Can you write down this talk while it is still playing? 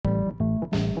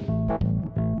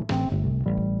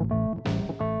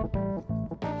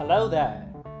Hello there.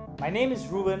 My name is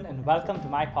Ruben and welcome to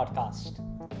my podcast.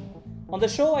 On the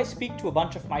show, I speak to a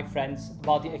bunch of my friends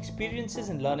about the experiences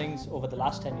and learnings over the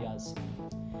last 10 years.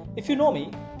 If you know me,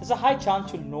 there's a high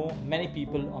chance you'll know many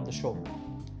people on the show.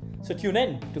 So tune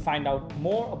in to find out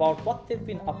more about what they've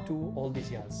been up to all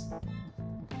these years.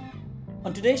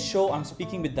 On today's show, I'm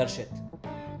speaking with Darshit.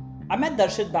 I met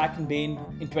Darshit back in Bain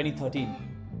in 2013,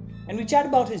 and we chat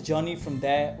about his journey from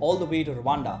there all the way to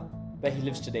Rwanda, where he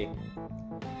lives today.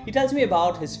 He tells me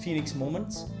about his Phoenix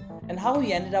moments and how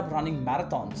he ended up running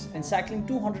marathons and cycling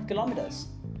 200 kilometers.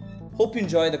 Hope you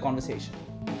enjoy the conversation.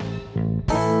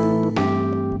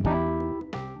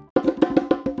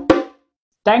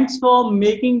 Thanks for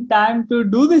making time to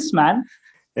do this, man.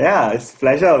 Yeah, it's a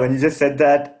pleasure. When you just said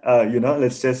that,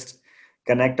 let's just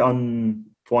connect on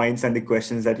points and the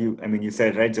questions that you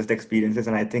said, right? Just experiences.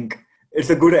 And I think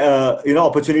it's a good,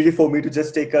 opportunity for me to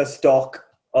just take a stock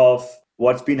of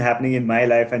what's been happening in my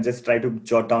life and just try to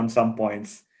jot down some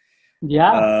points.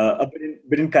 Yeah. A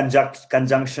bit in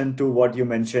conjunction to what you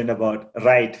mentioned about,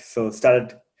 right? So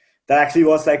that actually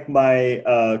was like my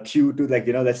cue to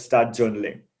let's start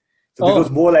journaling. So this was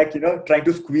more like, trying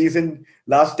to squeeze in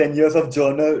last 10 years of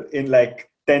journal in like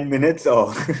 10 minutes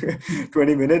or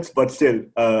 20 minutes, but still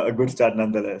a good start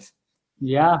nonetheless.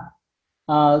 Yeah.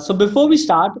 So before we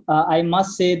start, I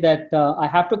must say that I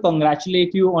have to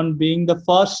congratulate you on being the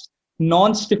first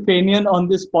non-Stephanian on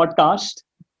this podcast.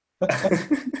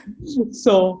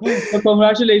 So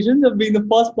congratulations on being the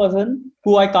first person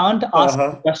who I can't ask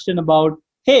a question about,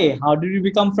 hey, how did you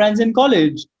become friends in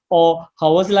college? Or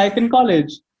how was life in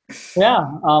college? Yeah.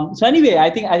 So anyway, I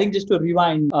think just to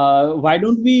rewind, why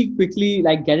don't we quickly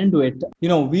get into it?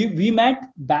 We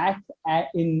met back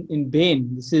in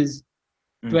Bain. This is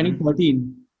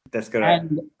 2013. That's correct.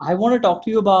 And I want to talk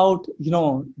to you about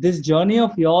this journey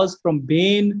of yours from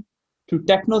Bain to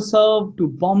TechnoServe to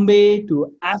Bombay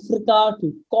to Africa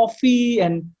to coffee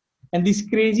and these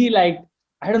crazy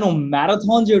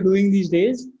marathons you're doing these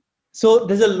days. So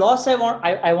there's a lot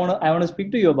I want to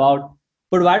speak to you about.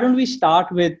 But why don't we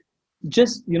start with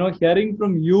just hearing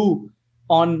from you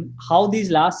on how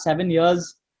these last 7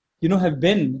 years have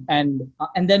been, and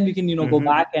then we can go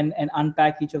back and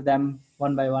unpack each of them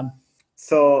one by one.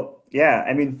 So yeah,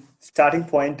 starting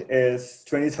point is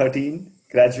 2013,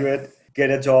 graduate, get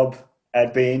a job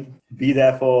at Bain, be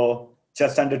there for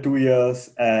just under 2 years,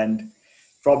 and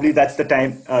probably that's the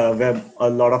time where a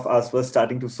lot of us were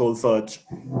starting to soul search.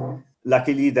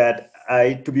 Luckily that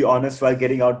I, to be honest, while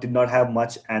getting out, did not have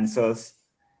much answers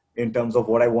in terms of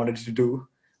what I wanted to do,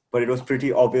 but it was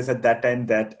pretty obvious at that time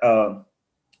that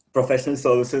professional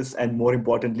services and more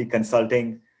importantly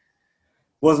consulting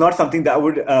was not something that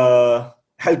would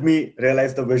help me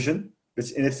realize the vision,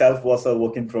 which in itself was a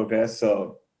work in progress.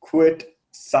 So quit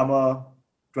summer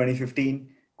 2015,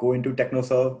 go into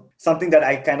TechnoServe, something that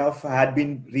I kind of had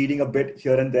been reading a bit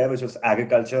here and there, which was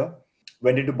agriculture.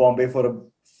 Went into Bombay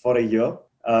for a year,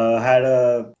 had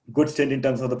a good stint in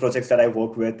terms of the projects that I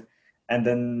worked with, and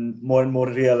then more and more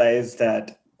realized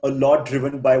that a lot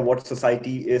driven by what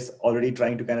society is already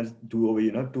trying to kind of do over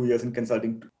 2 years in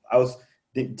consulting.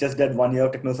 They just did 1 year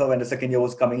of TechnoServe and the second year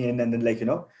was coming in, and then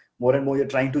more and more you're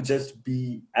trying to just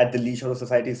be at the leash of the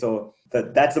society. So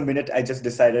that's the minute I just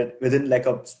decided within like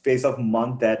a space of a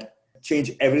month that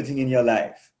change everything in your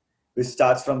life, which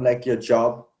starts from like your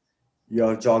job,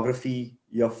 your geography,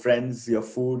 your friends, your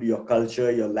food, your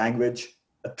culture, your language,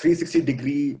 a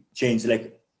 360-degree change,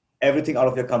 like everything out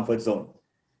of your comfort zone.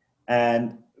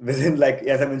 And within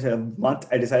as I mentioned, a month,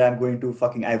 I decided I'm going to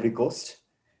fucking Ivory Coast,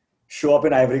 show up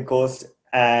in Ivory Coast.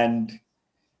 And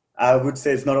I would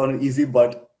say it's not only easy,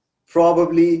 but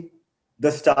probably the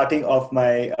starting of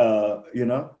my,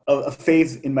 a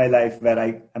phase in my life where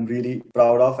I am really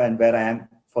proud of, and where I am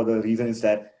for the reason is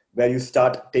that where you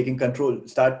start taking control,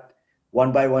 start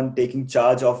one by one taking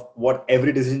charge of what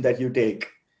every decision that you take.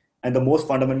 And the most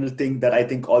fundamental thing that I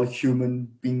think all human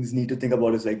beings need to think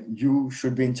about is you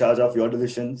should be in charge of your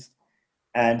decisions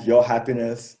and your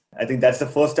happiness. I think that's the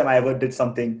first time I ever did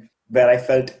something where I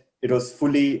felt it was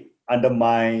fully under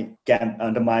my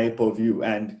purview.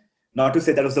 And not to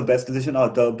say that was the best decision or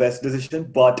the best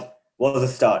decision, but was a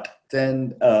start.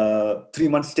 Then 3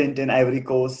 month stint in Ivory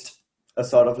Coast, a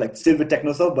sort of still with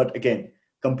TechnoServe, but again,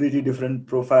 completely different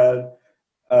profile.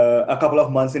 A couple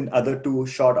of months in other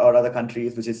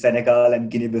countries, which is Senegal and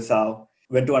Guinea-Bissau.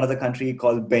 Went to another country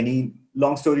called Benin.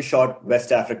 Long story short,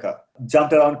 West Africa.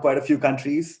 Jumped around quite a few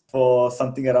countries for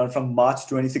something around from March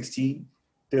 2016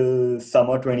 till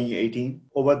summer 2018.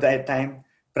 Over that time,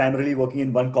 primarily working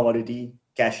in one commodity,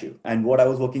 cashew. And what I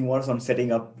was working was on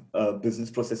setting up business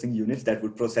processing units that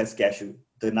would process cashew,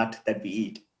 the nut that we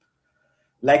eat.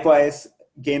 Likewise,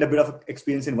 gained a bit of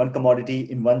experience in one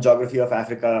commodity, in one geography of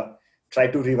Africa,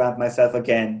 tried to revamp myself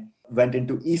again, went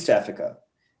into East Africa,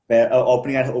 where an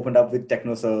opening had opened up with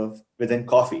TechnoServe within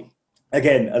coffee.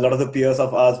 Again, a lot of the peers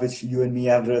of ours, which you and me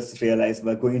have just realized,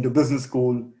 were going into business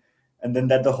school. And then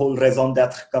that the whole raison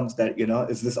d'etre comes that,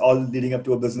 is this all leading up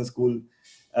to a business school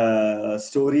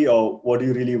story, or what do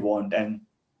you really want? And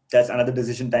that's another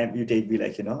decision time you take, be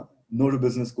like, no to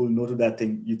business school, no to that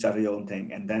thing, you charter your own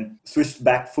thing. And then switched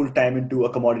back full time into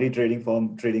a commodity trading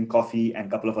firm, trading coffee and a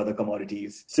couple of other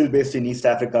commodities. Still based in East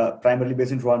Africa, primarily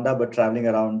based in Rwanda, but traveling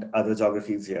around other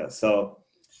geographies here. So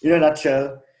in a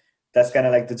nutshell, that's kind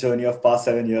of like the journey of past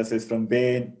 7 years, is from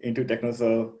Bain into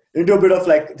TechnoServe, into a bit of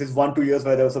like this 1-2 years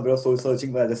where there was a bit of soul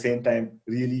searching, but at the same time,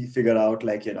 really figure out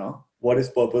like, what is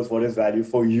purpose, what is value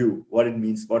for you, what it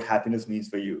means, what happiness means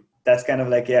for you. That's kind of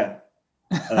like,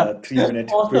 3-minute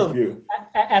quick Awesome. view.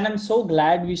 And I'm so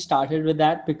glad we started with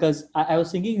that, because I was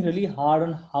thinking really hard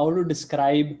on how to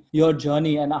describe your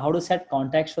journey and how to set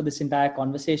context for this entire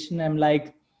conversation. I'm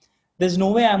like, there's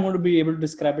no way I'm going to be able to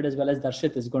describe it as well as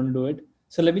Darshit is going to do it.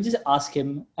 So let me just ask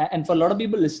him. And for a lot of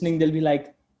people listening, they'll be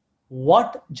like,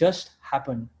 what just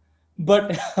happened?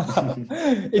 But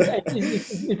it's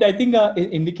I think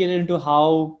indicated into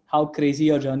how crazy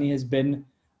your journey has been,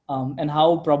 and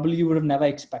how probably you would have never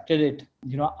expected it,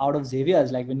 out of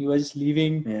Xavier's, like when you were just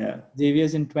leaving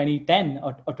Xavier's in 2010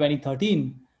 or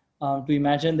 2013, to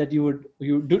imagine that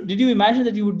did you imagine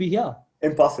that you would be here?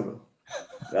 Impossible.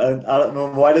 I don't know,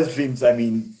 wildest dreams. I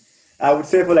mean, I would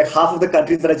say for like half of the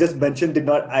countries that I just mentioned,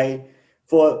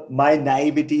 for my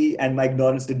naivety and my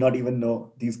ignorance, did not even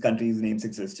know these countries' names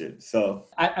existed. So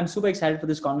I'm super excited for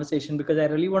this conversation, because I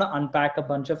really want to unpack a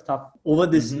bunch of stuff over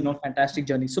this, fantastic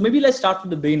journey. So maybe let's start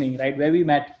from the beginning, right? Where we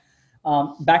met,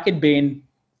 back at Bain,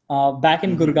 back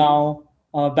in Gurgaon,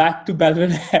 back to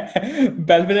Belvedere,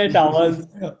 Belvedere Towers,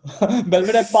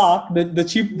 Belvedere Park,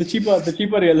 the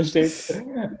cheaper real estate.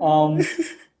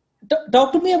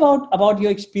 Talk to me about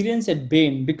your experience at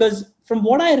Bain, because from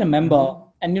what I remember,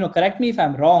 and correct me if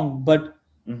I'm wrong, but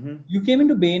you came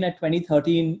into Bain at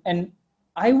 2013, and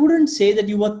I wouldn't say that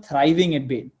you were thriving at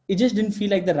Bain. It just didn't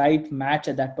feel like the right match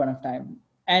at that point of time.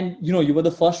 And you were the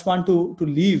first one to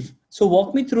leave. So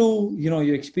walk me through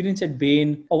your experience at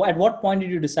Bain, or at what point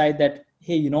did you decide that,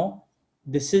 hey,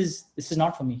 this is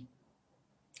not for me?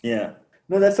 Yeah,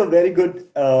 no, that's a very good.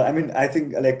 I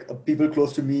think like people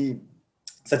close to me,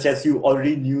 such as you,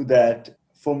 already knew that.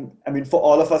 For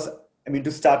all of us,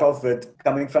 to start off with,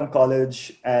 coming from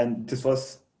college, and this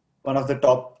was one of the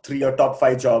top 3 or top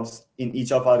 5 jobs in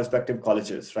each of our respective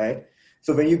colleges, right?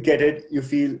 So when you get it, you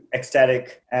feel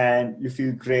ecstatic and you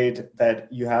feel great that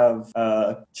you have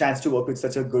a chance to work with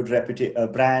such a good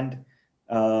brand,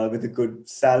 with a good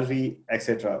salary,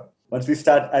 etc. Once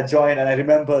I joined, and I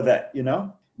remember that,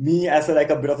 me as a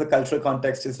bit of a cultural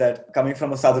context is that coming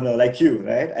from a southerner like you,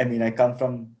 right? I come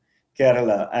from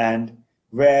Kerala, and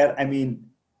where,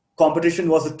 competition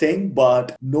was a thing,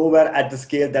 but nowhere at the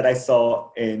scale that I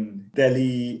saw in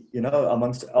Delhi,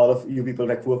 amongst all of you people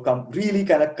who have come, really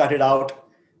kind of cut it out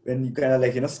when you kind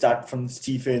of start from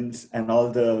Stephens and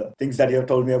all the things that you have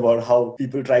told me about how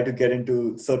people try to get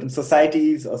into certain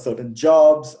societies or certain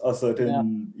jobs or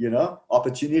certain,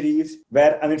 opportunities,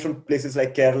 where, from places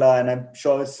like Kerala, and I'm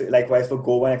sure it's likewise for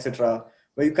Goa, etc.,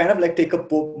 where you kind of take a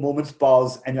moment's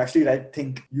pause and you actually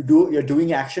think you're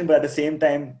doing action, but at the same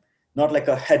time, not like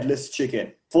a headless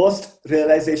chicken. First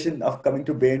realization of coming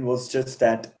to Bain was just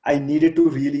that I needed to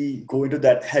really go into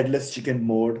that headless chicken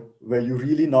mode, where you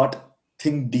really not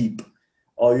think deep,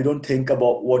 or you don't think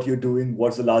about what you're doing,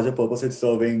 what's the larger purpose it's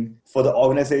serving for the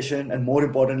organization, and more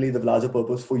importantly, the larger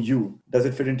purpose for you. Does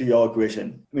it fit into your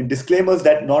equation? Disclaimers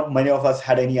that not many of us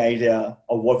had any idea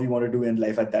of what we want to do in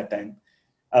life at that time,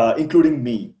 including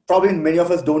me. Probably many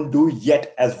of us don't do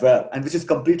yet as well, and which is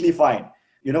completely fine.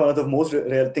 One of the most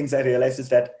real things I realized is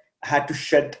that I had to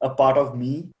shed a part of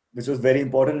me, which was very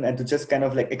important, and to just kind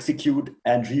of execute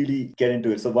and really get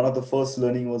into it. So one of the first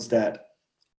learning was that.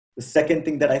 The second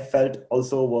thing that I felt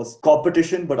also was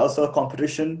competition, but also a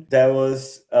competition. There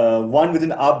was one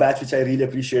within our batch, which I really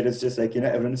appreciate. It's just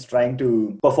everyone's trying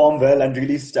to perform well and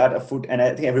really start a foot. And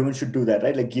I think everyone should do that,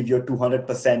 right? Give your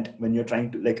 200% when you're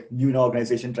trying to, new in an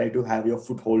organization, try to have your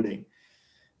foot holding.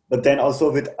 But then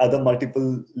also with other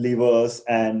multiple levers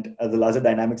and the larger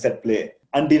dynamics at play.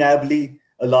 Undeniably,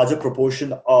 a larger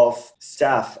proportion of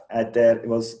staff it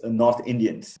was North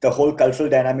Indians. The whole cultural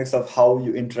dynamics of how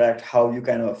you interact, how you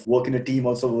kind of work in a team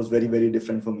also was very, very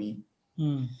different for me.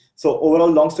 So overall,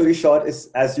 long story short,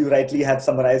 is as you rightly had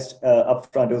summarized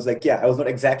up front, it was I was not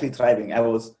exactly thriving. I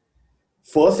was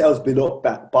below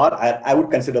par. I would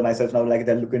consider myself now,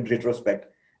 that look in retrospect,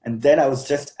 And then I was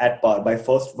just at par. My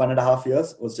first 1.5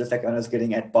 years was just like when I was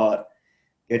getting at par,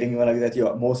 getting one of that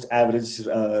your most average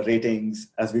ratings,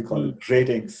 as we call it,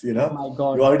 ratings. Oh my You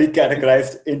God. already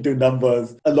categorized into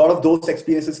numbers. A lot of those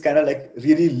experiences kind of like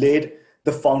really laid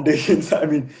the foundations. I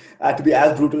mean, I had to be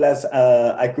as brutal as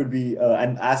I could be,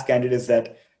 and as candid as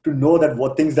that, to know that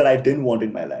what things that I didn't want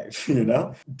in my life.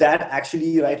 That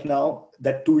actually right now,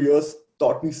 that 2 years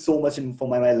taught me so much for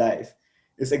my life.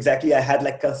 Is exactly, I had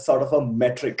like a sort of a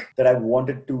metric that I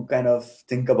wanted to kind of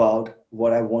think about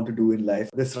what I want to do in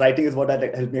life. This writing is what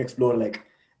that helped me explore. Like,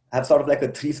 I have sort of like a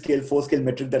 3 scale, 4 scale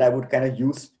metric that I would kind of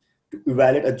use to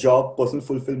evaluate a job, personal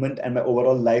fulfillment, and my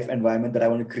overall life environment that I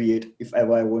want to create if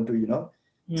ever I want to,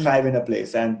 thrive in a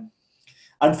place. And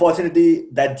unfortunately,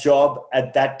 that job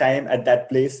at that time, at that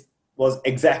place, was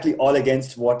exactly all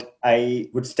against what I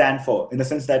would stand for, in the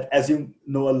sense that, as you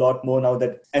know a lot more now,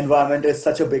 that environment is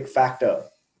such a big factor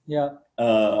Yeah.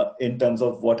 in terms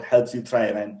of what helps you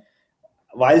thrive. And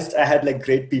whilst I had like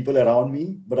great people around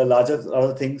me, but a larger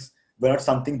other things were not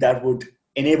something that would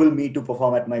enable me to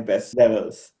perform at my best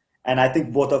levels. And I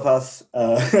think both of us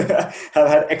have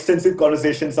had extensive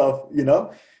conversations of,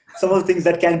 some of the things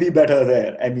that can be better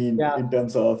there. I mean, Yeah. in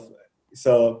terms of,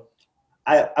 so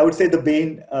I would say the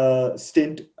Bain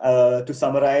stint, to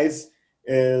summarize,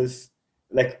 is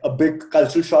like a big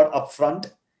cultural shock up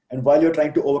front. And while you're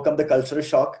trying to overcome the cultural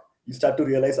shock, you start to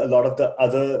realize a lot of the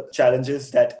other challenges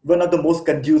that were not the most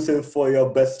conducive for your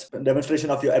best demonstration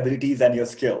of your abilities and your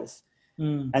skills.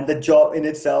 And the job in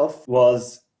itself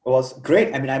was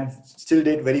great. I mean, I'm still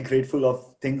very grateful of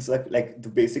things like the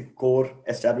basic core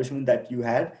establishment that you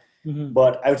had.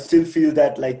 But I would still feel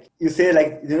that, like you say,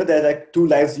 like, there's like two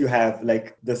lives you have.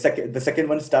 Like the second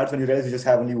one starts when you realize you just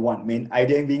have only one. Main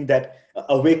idea being that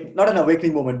not an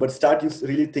awakening moment, but start you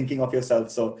really thinking of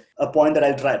yourself. So a point that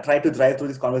I'll try to drive through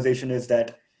this conversation is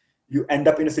that you end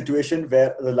up in a situation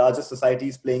where the larger society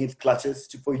is playing its clutches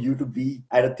for you to be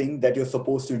at a thing that you're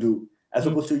supposed to do, as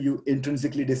opposed to you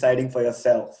intrinsically deciding for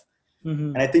yourself.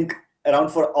 And I think around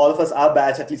for all of us, our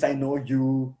batch, at least I know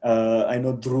you, I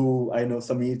know Dhruv, I know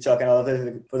Sameer, Chuck, and all of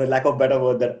that, for the lack of better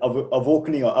word, that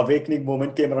awakening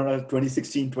moment came around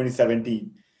 2016,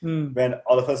 2017, when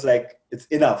all of us like, it's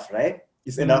enough, right?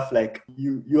 It's enough. Like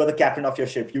you are the captain of your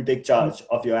ship. You take charge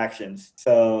of your actions.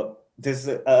 So there's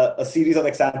a series of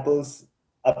examples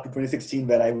up to 2016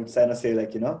 where I would say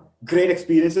like, great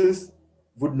experiences,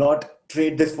 would not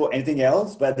trade this for anything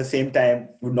else, but at the same time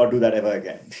would not do that ever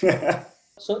again.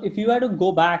 So if you had to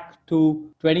go back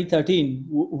to 2013,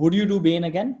 would you do Bain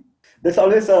again? That's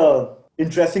always a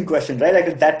interesting question, right? Like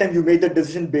at that time you made the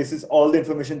decision basis all the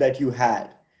information that you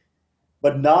had.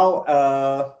 But now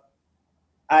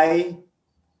I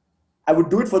would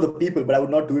do it for the people, but I would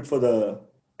not do it for the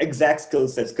exact skill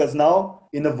sets. Because now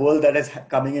in the world that is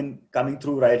coming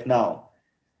through right now,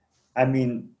 I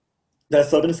mean, there are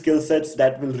certain skill sets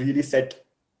that will really set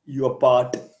you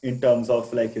apart in terms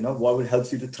of like, what will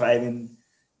help you to thrive in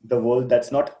the world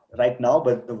that's not right now,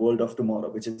 but the world of tomorrow,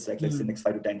 which is like, let's say, next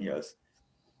 5 to 10 years.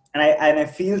 And I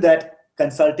feel that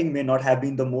consulting may not have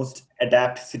been the most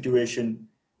adapt situation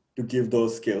to give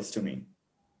those skills to me.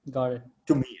 Got it.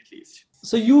 To me, at least.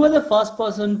 So you were the first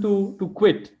person to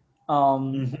quit.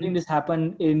 I think this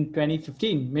happened in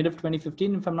 2015, mid of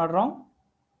 2015, if I'm not wrong.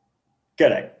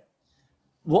 Correct.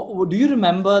 What do you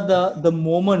remember the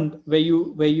moment where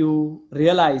you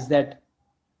realized that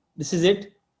this is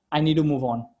it? I need to move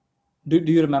on. Do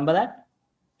you remember that?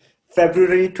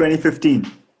 February 2015.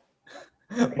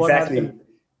 What Exactly. happened?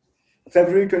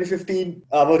 February 2015,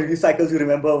 our review cycles, you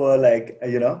remember, were like,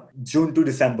 June to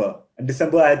December. And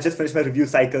December, I had just finished my review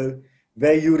cycle,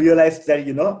 where you realized that,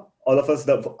 all of us,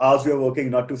 the hours we were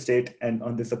working, not to state and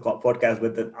on this podcast,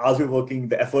 but the hours we were working,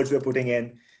 the efforts we were putting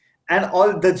in, and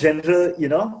all the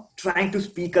general, trying to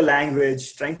speak a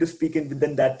language, trying to speak in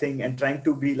within that thing, and trying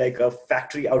to be like a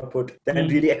factory output, then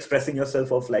really expressing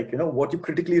yourself of like, what you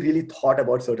critically really thought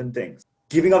about certain things,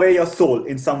 giving away your soul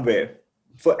in some way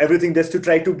for everything, just to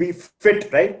try to be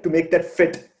fit, right? To make that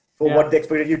fit for what they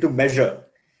expected you to measure.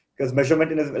 Because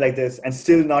measurement is like this, and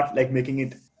still not like making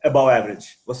it above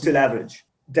average, or still average.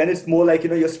 Then it's more like,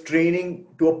 you're straining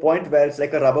to a point where it's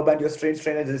like a rubber band, you're strain,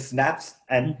 and it snaps.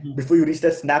 And before you reach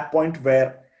that snap point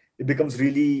where it becomes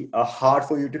really hard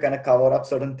for you to kind of cover up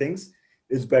certain things,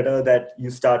 it's better that you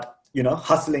start,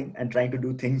 hustling and trying to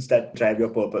do things that drive your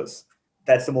purpose.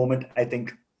 That's the moment, I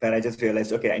think, that I just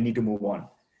realized, okay, I need to move on.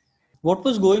 What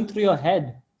was going through your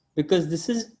head? Because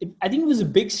I think it was a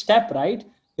big step, right?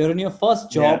 You're in your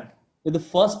first job. Yeah. You're the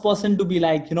first person to be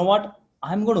like, you know what?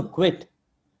 I'm going to quit.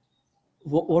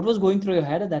 What was going through your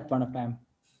head at that point of time?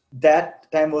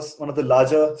 That time was one of the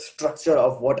larger structure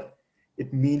of what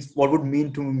it means, what would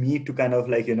mean to me to kind of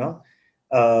like,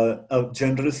 a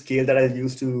general scale that I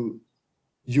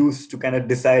use to kind of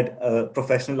decide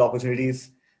professional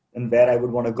opportunities and where I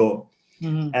would want to go.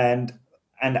 Mm-hmm.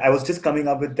 And I was just coming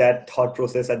up with that thought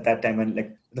process at that time. And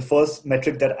like the first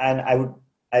metric that, and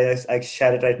I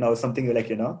share it right now, is something like,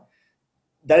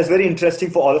 that is very interesting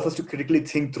for all of us to critically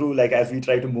think through, like as we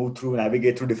try to move through,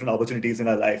 navigate through different opportunities in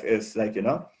our life, is like,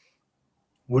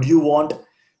 would you want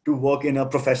to work in a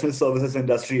professional services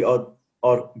industry,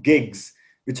 or gigs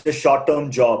which are short-term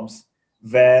jobs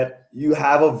where you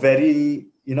have a very,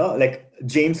 like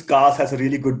James Cars has a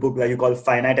really good book that you call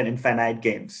Finite and Infinite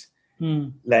Games.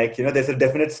 Like, there's a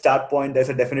definite start point, there's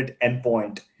a definite end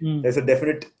point, there's a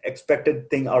definite expected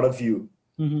thing out of you,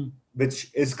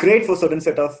 which is great for certain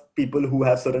set of people who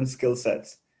have certain skill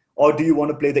sets. Or do you want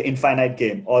to play the infinite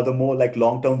game, or the more like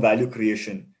long-term value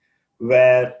creation,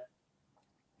 where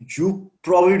you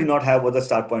probably do not have what the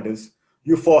start point is.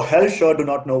 You for hell sure do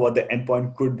not know what the end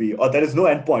point could be, or there is no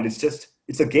end point.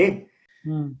 It's a game.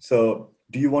 So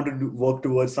do you want to work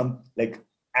towards some like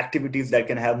activities that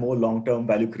can have more long-term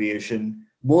value creation,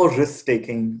 more risk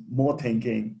taking, more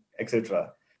thinking,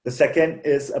 etc.? The second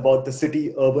is about the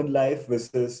city urban life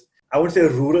versus, I would say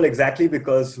rural, exactly,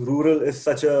 because rural is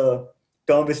such a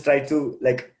term which tries to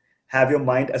like have your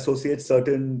mind associate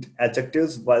certain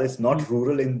adjectives, while it's not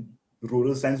rural in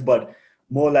rural sense, but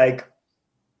more like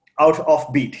out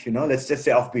offbeat, let's just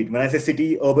say offbeat. When I say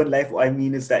city urban life, what I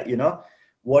mean is that,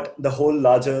 what the whole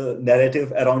larger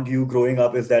narrative around you growing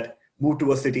up is that move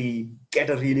to a city,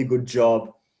 get a really good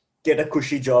job, get a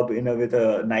cushy job with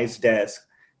a nice desk,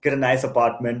 get a nice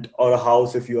apartment or a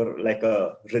house if you're like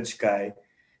a rich guy.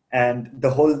 And the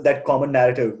whole, that common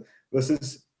narrative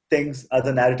versus things,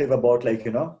 other narrative about like,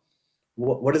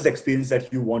 what is the experience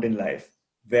that you want in life,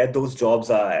 where those jobs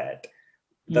are at.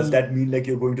 Does that mean like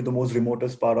you're going to the most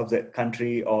remotest part of the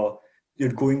country, or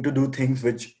you're going to do things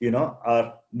which,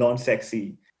 are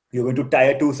non-sexy? You're going to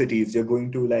tier 2 cities, you're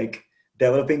going to like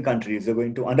developing countries, you're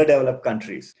going to underdeveloped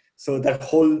countries. So that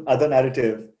whole other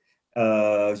narrative,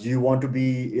 you want to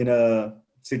be in a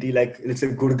city like, let's say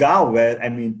Gurgaon, where, I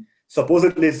mean,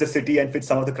 supposedly it's the city and fits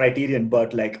some of the criterion,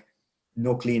 but like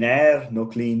no clean air, no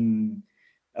clean,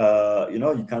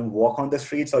 you can't walk on the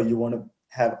streets, or you want to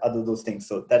have other those things.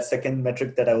 So that's second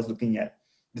metric that I was looking at.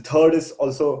 The third is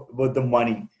also about the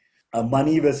money,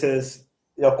 money versus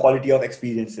your quality of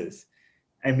experiences.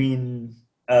 I mean,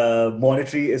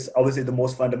 monetary is obviously the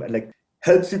most fundamental, like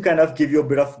helps you kind of give you a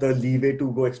bit of the leeway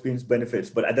to go experience benefits.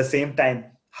 But at the same time,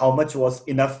 how much was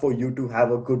enough for you to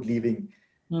have a good living?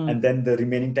 And then the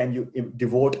remaining time you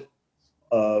devote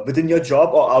within your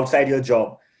job or outside your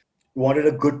job. You wanted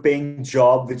a good paying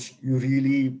job, which you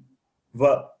really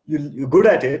were, you're good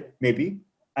at it, maybe,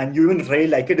 and you even really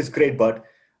like it, is great. But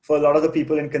for a lot of the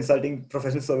people in consulting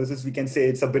professional services, we can say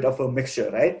it's a bit of a mixture,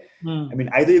 right? I mean,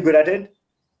 either you're good at it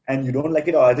and you don't like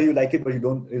it, or either you like it but you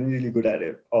don't really good at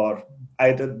it, or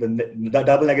either the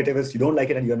double negative is you don't like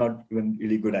it and you're not even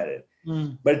really good at it.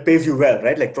 But it pays you well,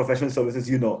 right? Like professional services,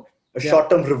 a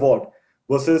short-term reward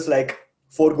versus like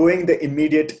foregoing the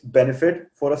immediate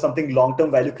benefit for something long-term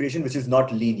value creation, which is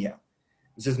not linear,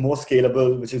 which is more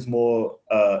scalable, which is more,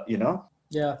 you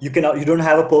don't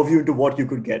have a purview into what you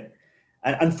could get.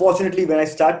 And unfortunately, when I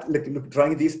start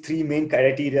drawing these three main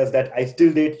criteria that I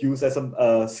still did use as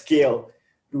a scale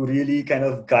to really kind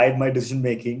of guide my decision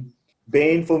making,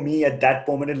 Bain for me at that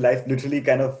moment in life literally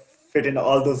kind of fit in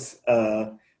all those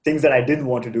things that I didn't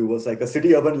want to do. Was like a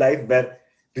city urban life where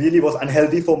really was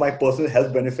unhealthy for my personal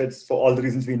health benefits for all the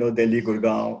reasons we know, Delhi,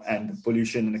 Gurgaon, and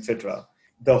pollution, and etc.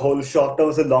 The whole short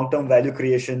term and long term value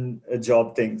creation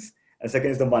job things. And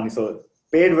second is the money. So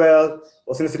paid well,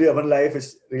 was in a city urban life, which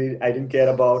really I didn't care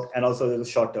about, and also there's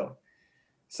a short term.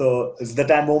 So it's the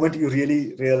time moment you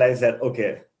really realize that,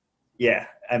 okay, yeah,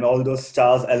 and all those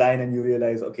stars align and you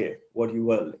realize, okay, what you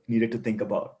were needed to think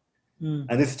about.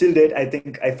 And this still date, I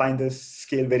think I find this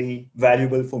scale very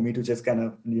valuable for me to just kind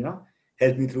of,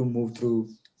 help me move through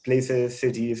places,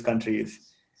 cities,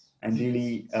 countries, and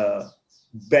really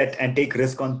bet and take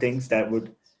risk on things that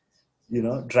would,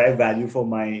 drive value for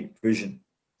my vision.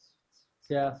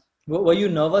 Yeah. Were you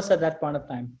nervous at that point of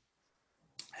time?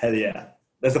 Hell yeah.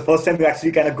 That's the first time you're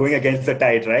actually kind of going against the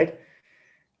tide, right?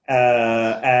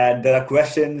 And there are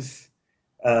questions.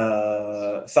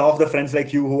 Some of the friends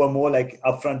like you who are more like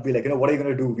upfront be like, what are you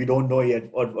going to do? We don't know yet,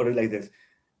 or like this.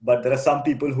 But there are some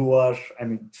people who are,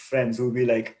 friends who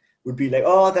would be like,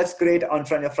 oh, that's great on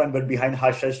front your front, but behind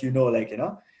hush hush,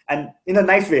 and in a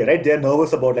nice way, right? They're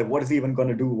nervous about like, what is he even going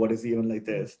to do? What is he even like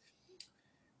this?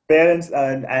 Parents,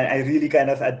 and I really kind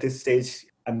of at this stage,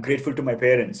 I'm grateful to my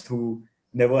parents who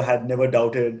never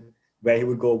doubted, where he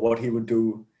would go, what he would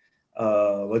do,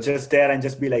 was just there and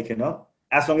just be like,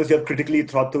 as long as you're critically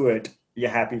thought through it, you're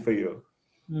happy for you.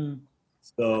 Mm.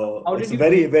 So How it's did a you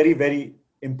very, deal? very, very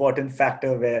important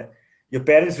factor where your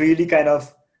parents really kind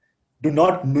of do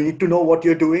not need to know what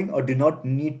you're doing or do not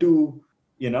need to,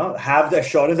 have the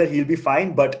assurance that he'll be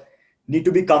fine, but need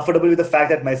to be comfortable with the fact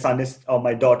that my son is or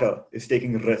my daughter is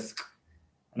taking risk.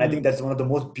 And I think Mm. that's one of the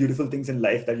most beautiful things in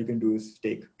life that you can do is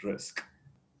take risk.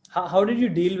 How did you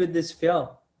deal with this fear?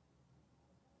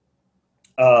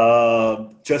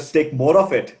 Just take more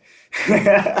of it.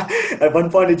 At one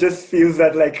point, it just feels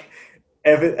that like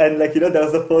and like that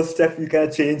was the first step you kind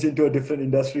of change into a different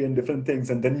industry and different things,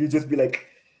 and then you just be like,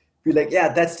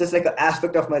 yeah, that's just like an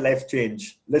aspect of my life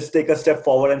change. Let's take a step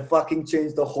forward and fucking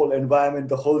change the whole environment,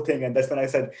 the whole thing. And that's when I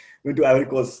said, going to Ivory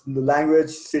Coast, the language,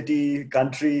 city,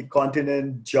 country,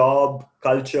 continent, job,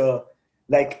 culture,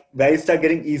 like where you start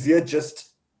getting easier,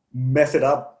 just mess it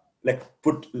up, like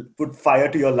put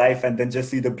fire to your life and then just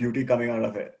see the beauty coming out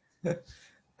of it.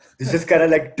 It's just kind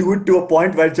of like do it to a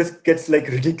point where it just gets like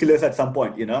ridiculous at some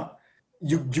point, you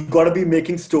got to be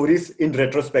making stories in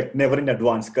retrospect, never in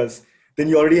advance, because then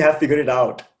you already have figured it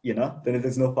out, then it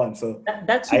is no fun. So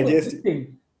That's I super just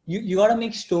interesting. You got to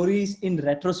make stories in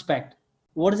retrospect.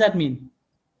 What does that mean?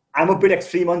 I'm a bit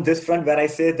extreme on this front where I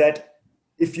say that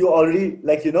if you already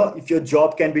like, if your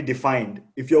job can be defined,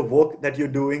 if your work that you're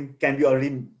doing can be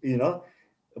already,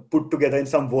 put together in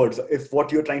some words, if what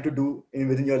you're trying to do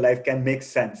within your life can make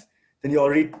sense, then you're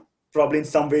already probably in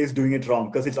some ways doing it wrong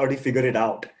because it's already figured it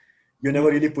out. You're Mm.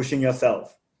 never really pushing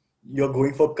yourself. You're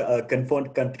going for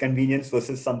convenience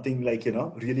versus something like,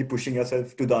 really pushing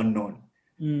yourself to the unknown.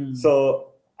 Mm.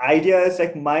 So idea is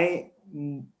like my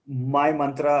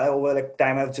mantra over like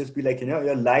time has just be like,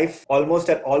 your life almost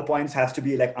at all points has to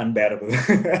be like unbearable.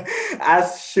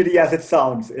 As shitty as it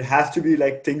sounds, it has to be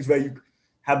like things where you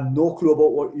have no clue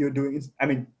about what you're doing. I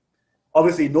mean,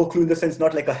 obviously no clue in the sense,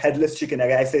 not like a headless chicken.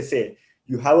 Like I say,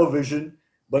 you have a vision,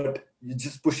 but you're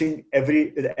just pushing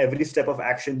every step of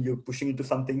action, you're pushing into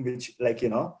something which like,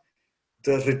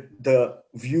 the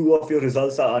view of your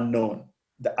results are unknown.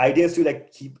 The idea is to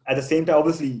like keep at the same time,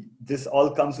 obviously this all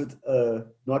comes with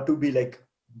not to be like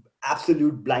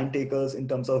absolute blind takers in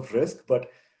terms of risk,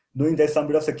 but knowing there's some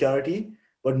bit of security,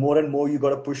 but more and more you got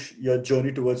to push your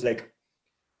journey towards like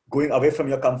going away from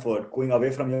your comfort, going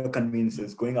away from your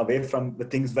conveniences, going away from the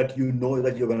things that you know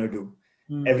that you're going to do.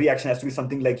 Mm. Every action has to be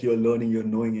something like you're learning, you're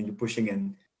knowing, and you're pushing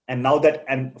in. And now that,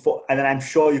 and then I'm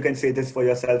sure you can say this for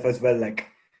yourself as well, like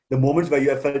the moments where you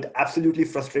have felt absolutely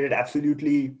frustrated,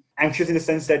 absolutely anxious in the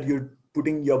sense that you're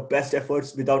putting your best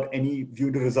efforts without any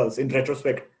view to results, in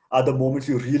retrospect, are the moments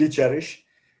you really cherish,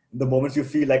 the moments you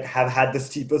feel like have had the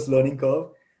steepest learning curve,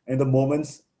 and the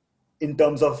moments in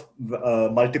terms of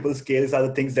multiple scales are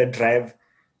the things that drive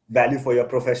value for your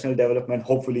professional development,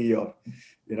 hopefully your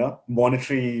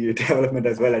monetary development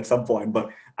as well at some point. But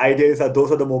ideas are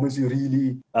those are the moments you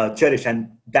really cherish,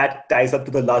 and that ties up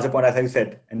to the larger point, as I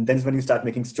said, and then when you start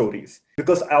making stories,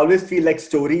 because I always feel like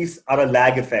stories are a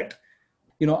lag effect.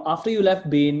 After you left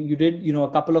Bain, you did, a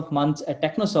couple of months at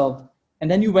TechnoServe, and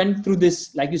then you went through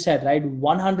this, like you said, right,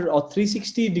 100 or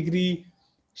 360-degree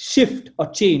shift or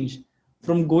change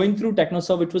from going through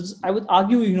TechnoServe, which was, I would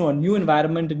argue, a new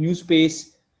environment, a new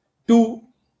space, to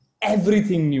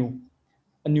everything new,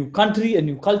 a new country, a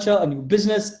new culture, a new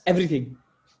business, everything.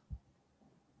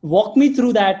 Walk me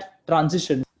through that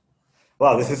transition.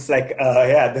 Wow, this is like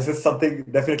this is something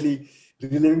definitely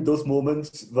reliving those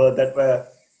moments that were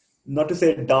not to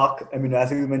say dark. I mean,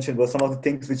 as you mentioned, were some of the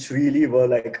things which really were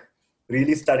like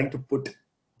really starting to put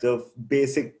the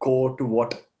basic core to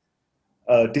what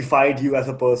defined you as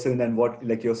a person and what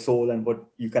like your soul and what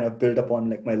you kind of build upon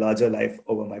like my larger life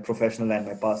over my professional and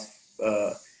my past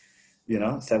 5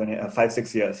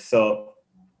 6 years. So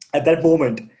at that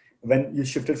moment when you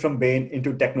shifted from Bain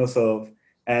into TechnoServe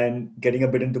and getting a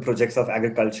bit into projects of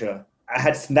agriculture, I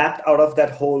had snapped out of that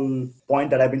whole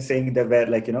point that I've been saying that where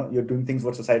like you're doing things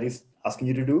what society is asking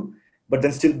you to do, but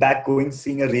then still back going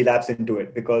seeing a relapse into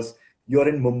it because you're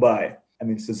in Mumbai. I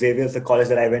mean, so Xavier's the college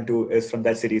that I went to is from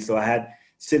that city, so I had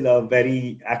still a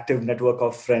very active network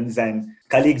of friends and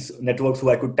colleagues networks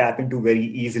who I could tap into very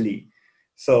easily.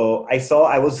 So I saw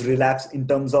I was relapsed in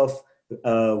terms of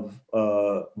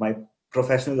my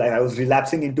professional life. I was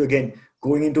relapsing into again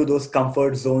going into those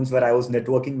comfort zones where I was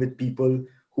networking with people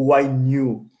who I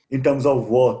knew in terms of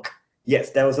work. Yes,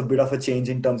 there was a bit of a change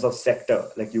in terms of sector.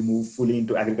 Like you move fully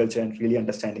into agriculture and really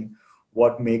understanding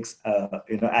what makes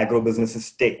agro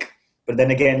businesses tick. But then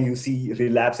again, you see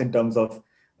relapse in terms of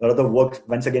a lot of the work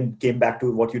once again came back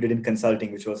to what you did in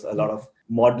consulting, which was a lot of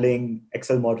modeling,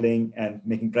 Excel modeling, and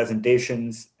making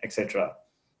presentations, etc.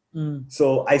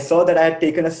 So I saw that I had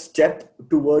taken a step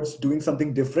towards doing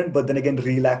something different, but then again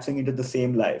relapsing into the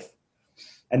same life.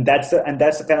 And that's kind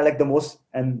of like the most,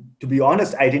 and to be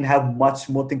honest, I didn't have much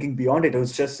more thinking beyond it. It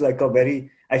was just like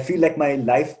I feel like my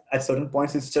life at certain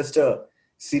points is just a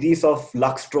series of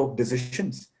luck stroke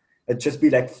decisions. It just be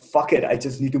like, fuck it, I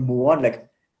just need to move on. Like,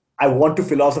 I want to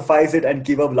philosophize it and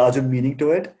give a larger meaning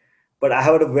to it, but I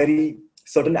have a very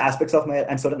certain aspects of my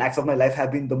and certain acts of my life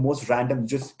have been the most random.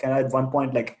 Just kind of at one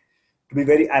point, like, to be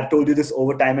very, I've told you this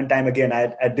over time and time again.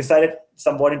 I decided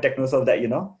somewhat in TechnoServe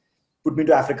that, put me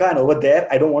to Africa, and over there,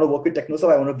 I don't want to work with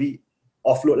TechnoServe. I want to be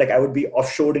offload, like I would be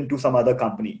offshored into some other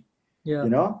company. Yeah.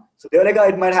 So they were like, oh,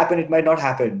 it might happen, it might not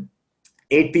happen.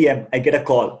 8 p.m. I get a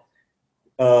call.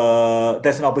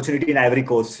 There's an opportunity in Ivory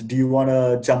Coast. Do you want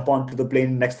to jump onto the plane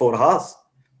in the next 4 hours?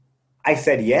 I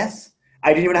said yes. I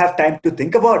didn't even have time to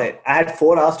think about it. I had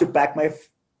 4 hours to pack my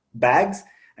bags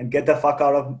and get the fuck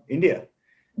out of India.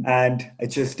 And I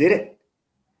just did it.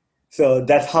 So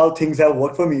that's how things have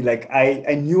worked for me. Like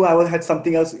I knew I had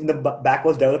something else in the back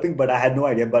was developing, but I had no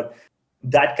idea. But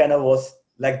that kind of was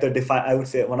like I would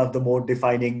say one of the more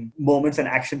defining moments and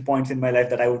action points in my life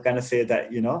that I would kind of say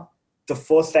that, the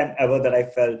first time ever that I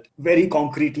felt very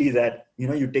concretely that, you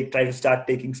try to start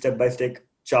taking step by step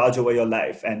charge over your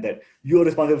life, and that you're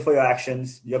responsible for your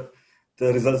actions, the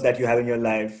results that you have in your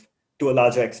life to a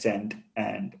larger extent,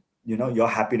 and, your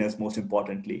happiness most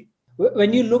importantly.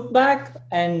 When you look back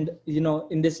and,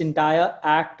 in this entire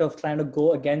act of trying to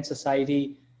go against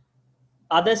society,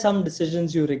 are there some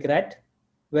decisions you regret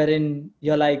wherein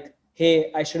you're like,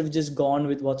 hey, I should have just gone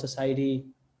with what society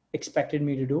expected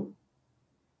me to do?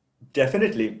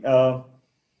 Definitely. I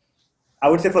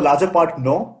would say for larger part,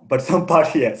 no, but some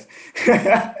part, yes.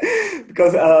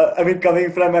 Because,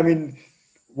 coming from,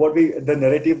 the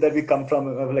narrative that we come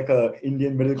from, like a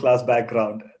Indian middle class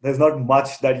background, there's not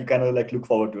much that you kind of like look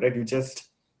forward to, right? You just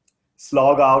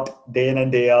slog out day in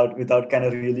and day out without kind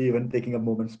of really even taking a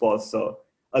moment's pause. So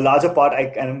a larger part,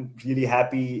 I am really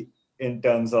happy in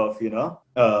terms of,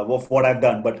 of what I've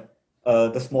done. But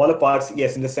the smaller parts,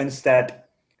 yes, in the sense that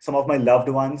some of my loved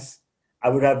ones, I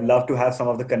would have loved to have some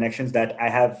of the connections that I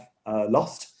have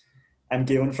lost. And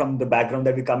given from the background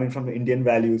that we come in from the Indian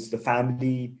values, the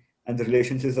family and the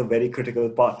relationship is a very critical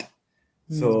part.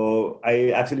 So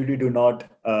I absolutely do not,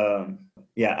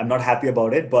 I'm not happy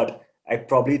about it, but I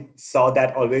probably saw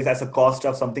that always as a cost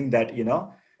of something that,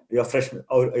 your freshness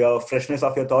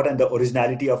of your thought and the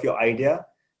originality of your idea,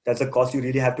 that's a cost you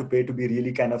really have to pay to be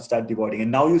really kind of start devoting.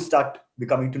 And now you start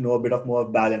becoming to know a bit of more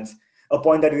balance. A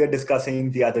point that we were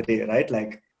discussing the other day, right?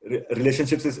 Like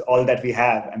relationships is all that we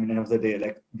have. I mean, end of the day,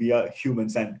 like we are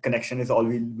humans and connection is all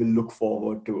we will look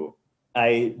forward to.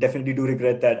 I definitely do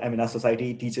regret that. I mean, our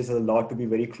society teaches us a lot to be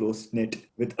very close-knit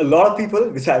with a lot of people,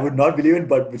 which I would not believe in,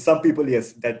 but with some people,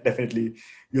 yes, that definitely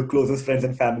your closest friends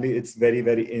and family, it's very,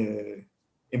 very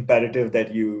imperative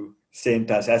that you stay in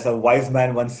touch. As a wise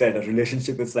man once said, a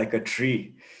relationship is like a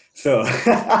tree. So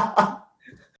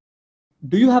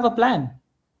do you have a plan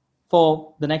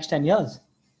for the next 10 years?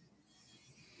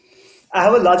 I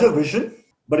have a larger vision,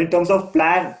 but in terms of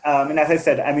plan, and as I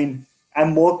said,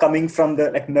 I'm more coming from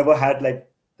the, like, never had, like,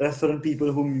 there are certain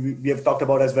people whom we have talked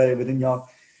about as well within your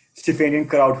Stephanian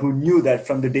crowd who knew that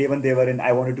from the day when they were in,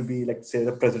 I wanted to be, like, say,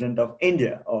 the president of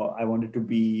India, or I wanted to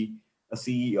be a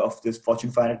CEO of this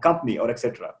Fortune 500 company, or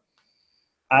etc.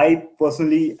 I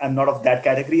personally am not of that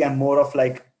category. I'm more of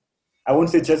like, I won't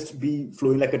say just be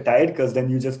flowing like a tide, because then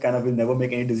you just kind of will never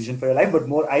make any decision for your life, but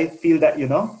more I feel that,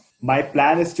 my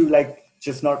plan is to like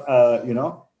just not,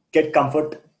 get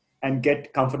comfort and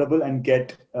get comfortable and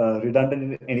get redundant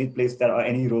in any place that or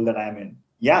any role that I am in.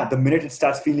 Yeah, the minute it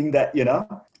starts feeling that,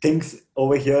 things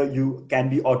over here, you can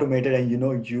be automated and,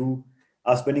 you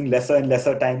are spending lesser and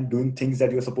lesser time doing things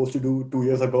that you're supposed to do 2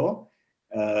 years ago.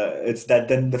 It's that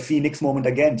then the Phoenix moment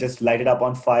again, just light it up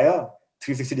on fire,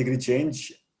 360-degree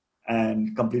change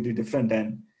and completely different.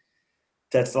 And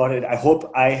that's what I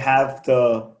hope I have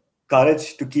the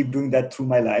courage to keep doing that through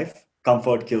my life.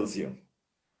 Comfort kills you.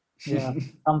 Yeah,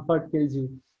 comfort kills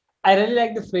you. I really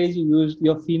like the phrase you used,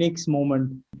 your Phoenix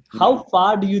moment. How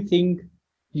far do you think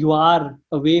you are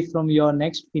away from your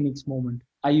next Phoenix moment?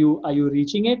 Are you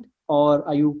reaching it, or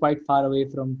are you quite far away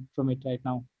from it right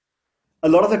now? A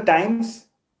lot of the times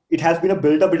it has been a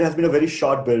build up. It has been a very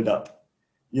short build up.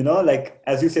 Like,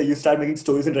 as you say, you start making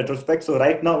stories in retrospect. So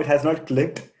right now it has not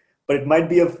clicked, but it might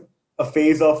be a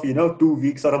phase of, 2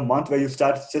 weeks or a month where you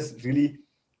start just really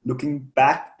looking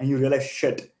back and you realize,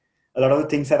 shit, a lot of the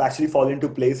things have actually fallen into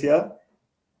place here.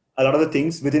 a lot of the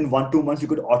things within 1-2 months you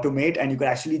could automate and you could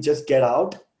actually just get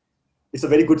out, it's a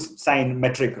very good sign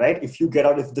metric, right? If you get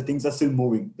out, if the things are still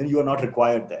moving, then you are not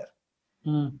required there.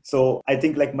 So I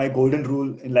think like my golden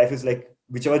rule in life is like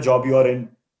whichever job you are in,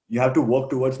 you have to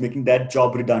work towards making that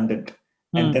job redundant,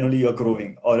 and then only you're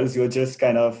growing, or else you're just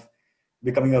kind of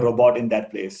becoming a robot in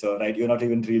that place. So right, you're not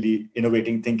even really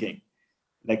innovating thinking.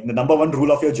 Like the number one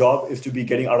rule of your job is to be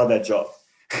getting out of that job.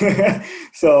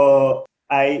 So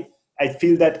I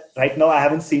feel that right now I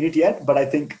haven't seen it yet, but I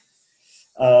think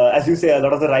as you say, a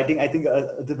lot of the writing, I think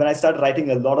when I start writing,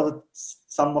 a lot of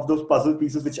some of those puzzle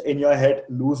pieces which in your head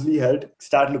loosely held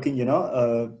start looking,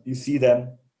 you see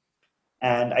them,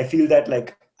 and I feel that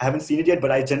like I haven't seen it yet,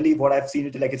 but I generally what I've seen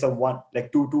it like it's a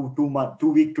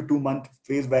 2 week to 2 month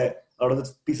phase where a lot of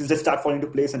the pieces just start falling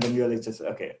into place, and then you're like just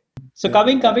okay. So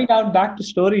coming down back to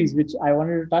stories, which I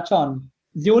wanted to touch on.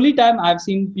 The only time I've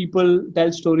seen people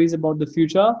tell stories about the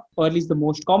future, or at least the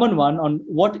most common one on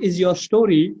what is your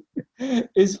story,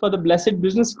 is for the Blessed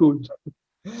Business School.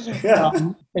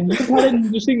 And you've had an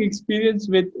interesting experience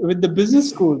with the business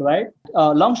school, right?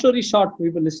 Long story short, for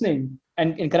people listening,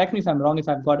 and correct me if I'm wrong, if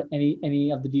I've got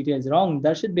any of the details wrong,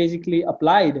 Darshit basically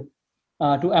applied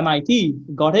to MIT,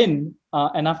 got in,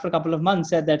 and after a couple of months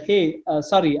said that, hey,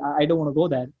 sorry, I don't want to go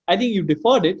there. I think you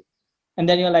deferred it. And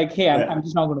then you're like, hey, I'm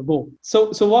just not going to go.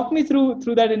 So walk me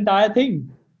through that entire thing.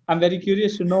 I'm very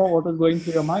curious to know what was going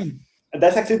through your mind. And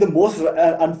that's actually the most,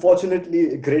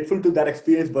 unfortunately, grateful to that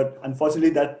experience. But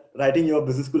unfortunately, that writing your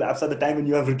business school apps at the time when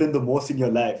you have written the most in your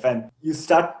life, and you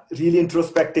start really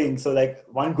introspecting. So like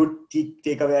one good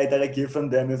takeaway that I give from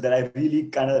them is that I really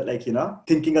kind of like,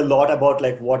 thinking a lot about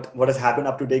like what has happened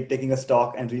up to date, taking a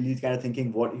stock and really kind of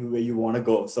thinking where you want to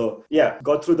go. So yeah,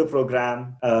 got through the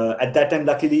program. At that time,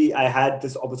 luckily, I had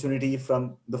this opportunity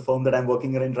from the firm that I'm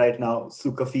working in right now,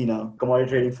 Sukafina, commodity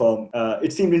trading firm.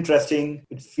 It seemed interesting.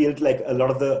 It felt like a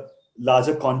lot of the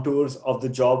larger contours of the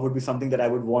job would be something that I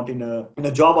would want in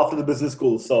a job after the business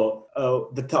school. So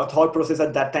the thought process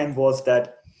at that time was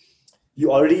that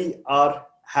you already are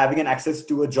having an access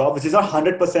to a job which is not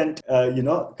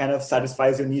 100% kind of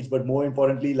satisfies your needs, but more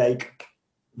importantly like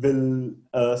will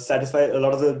satisfy a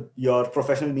lot of your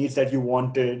professional needs that you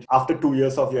wanted after 2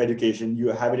 years of your education. You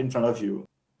have it in front of you.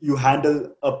 You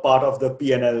handle a part of the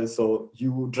P&L, so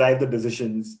you drive the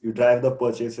decisions, you drive the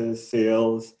purchases,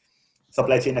 sales,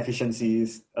 supply chain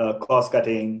efficiencies, cost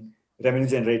cutting, revenue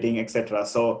generating, etc.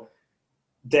 So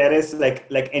there is like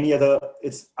any other,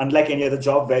 it's unlike any other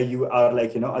job where you are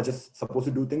like, are just supposed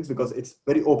to do things because it's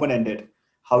very open-ended.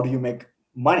 How do you make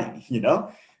money,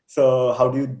 So how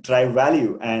do you drive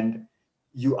value? And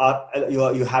you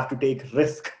have to take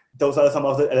risk. Those are some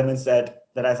of the elements that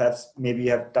I have maybe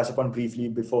have touched upon briefly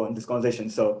before in this conversation.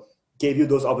 So gave you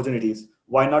those opportunities.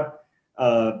 Why not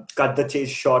cut the chase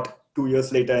short 2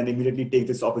 years later and immediately take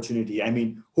this opportunity? I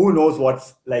mean, who knows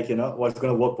what's like, what's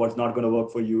going to work, what's not going to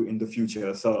work for you in the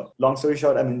future. So long story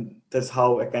short, I mean, that's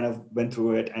how I kind of went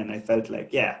through it. And I felt like,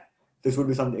 yeah, this would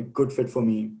be something good fit for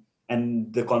me.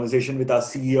 And the conversation with our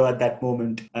CEO at that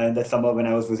moment, and that summer when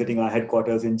I was visiting our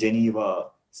headquarters in Geneva,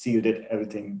 sealed it,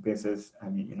 everything basis. I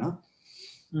mean,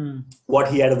 what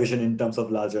he had a vision in terms of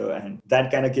larger, and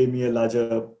that kind of gave me a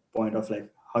larger point of like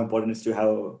how important it is to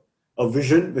have a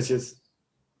vision, which is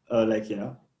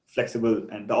flexible,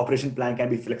 and the operation plan can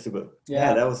be flexible.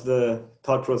 Yeah, that was the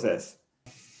thought process.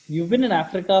 You've been in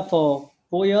Africa for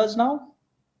 4 years now?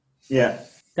 Yeah.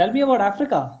 Tell me about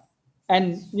Africa.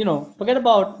 And, forget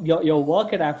about your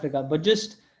work at Africa, but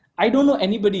just, I don't know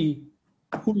anybody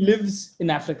who lives in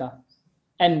Africa.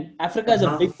 And Africa is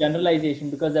a big generalization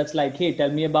because that's like, hey, tell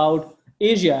me about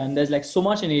Asia. And there's like so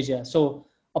much in Asia. So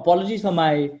apologies for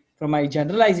my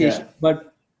generalization,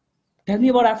 but tell me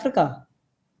about Africa.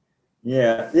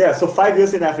 Yeah. So 5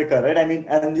 years in Africa, right? I mean,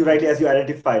 and you rightly, as you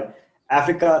identified,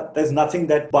 Africa, there's nothing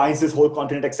that binds this whole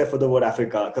continent except for the word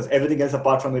Africa, because everything else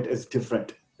apart from it is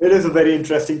different. It is a very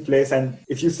interesting place. And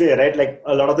if you say, right, like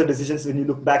a lot of the decisions when you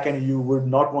look back and you would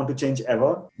not want to change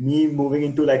ever, me moving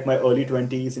into like my early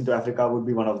 20s into Africa would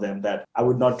be one of them that I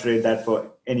would not trade that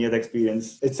for any other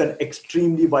experience. It's an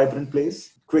extremely vibrant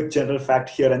place. Quick general fact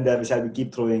here and there, which I will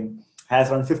keep throwing,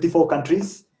 has around 54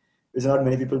 countries, which not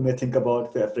many people may think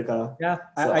about for Africa. Yeah.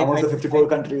 So amongst the 54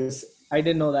 countries, I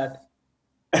didn't know that.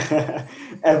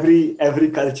 every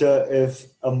culture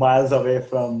is miles away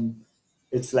from,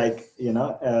 it's like,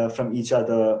 from each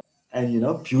other,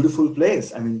 and, beautiful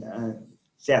place. I mean,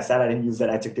 sad I didn't use that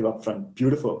adjective up front.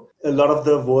 Beautiful. A lot of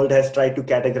the world has tried to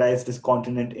categorize this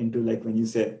continent into like, when you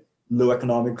say low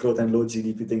economic growth and low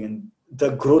GDP thing, and the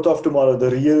growth of tomorrow,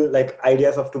 the real like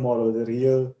ideas of tomorrow, the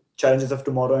real challenges of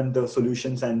tomorrow, and the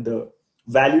solutions and the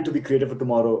value to be created for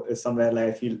tomorrow is somewhere like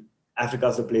I feel Africa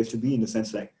is the place to be, in the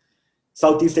sense like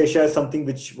Southeast Asia is something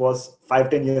which was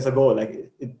 5-10 years ago,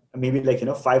 like maybe like,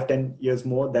 5-10 years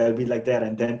more, there'll be like there.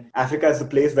 And then Africa is the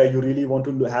place where you really want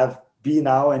to be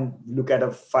now and look at a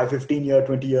 5-15 year,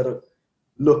 20-year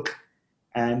look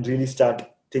and really start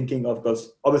thinking of,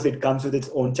 because obviously it comes with its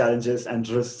own challenges and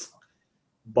risks.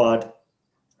 But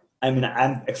I mean,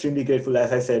 I'm extremely grateful,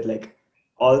 as I said, like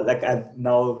I've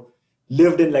now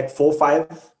lived in like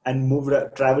 4-5 and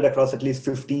traveled across at least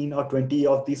 15 or 20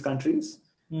 of these countries.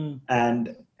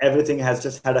 And everything has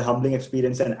just had a humbling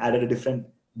experience and added a different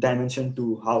dimension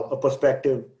to how a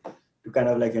perspective to kind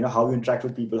of like, how you interact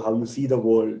with people, how you see the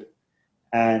world.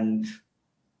 And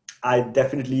I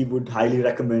definitely would highly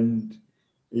recommend,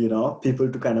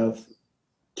 people to kind of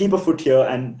keep a foot here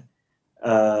and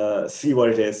see what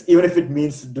it is, even if it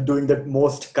means doing the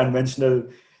most conventional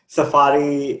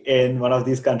safari in one of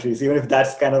these countries. Even if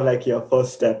that's kind of like your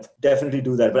first step, definitely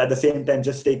do that. But at the same time,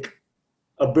 just take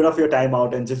a bit of your time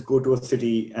out and just go to a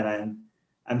city. And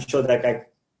I'm sure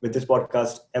that with this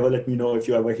podcast, ever let me know if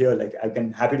you ever here. Like,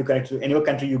 happy to connect to any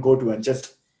country you go to and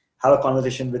just have a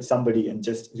conversation with somebody and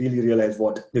just really realize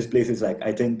what this place is like.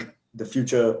 I think the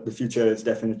future is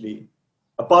definitely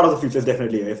a part of the future, is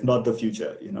definitely, if not the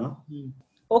future,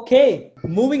 Okay,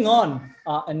 moving on.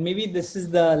 And maybe this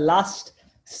is the last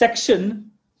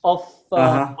section of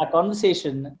our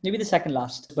conversation, maybe the second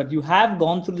last, but you have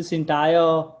gone through this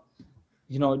entire,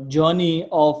 journey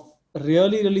of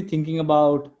really, really thinking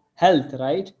about health,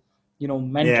 right?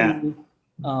 Mental,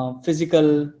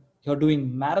 physical, you're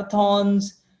doing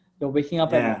marathons, you're waking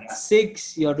up at like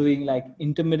 6, you're doing like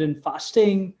intermittent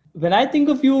fasting. When I think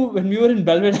of you, when we were in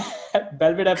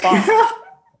Belvedere Park,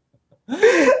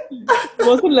 it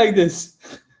wasn't like this.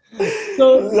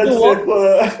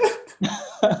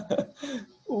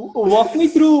 Walk me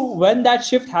through when that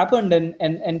shift happened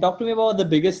and talk to me about the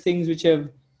biggest things which have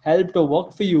helped or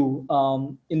worked for you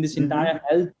in this entire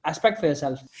health aspect for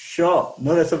yourself. Sure.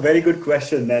 No, that's a very good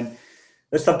question. And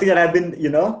that's something that I've been,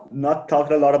 not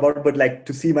talked a lot about, but like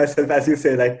to see myself, as you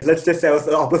say, like, let's just say I was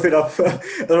the opposite of a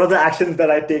lot of the actions that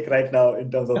I take right now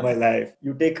in terms of my life.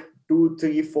 You take 2,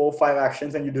 3, 4, 5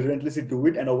 actions and you relentlessly do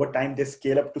it. And over time, they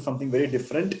scale up to something very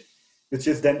different, which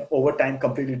is then over time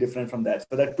completely different from that.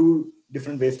 So there are 2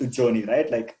 different ways to journey, right?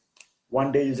 Like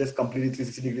one day you just completely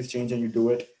 360 degrees change and you do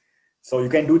it. So you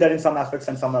can do that in some aspects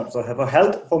and some others. So for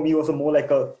health, for me, was more like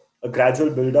a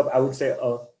gradual build-up. I would say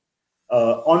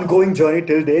ongoing journey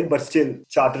till date, but still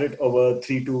charted it over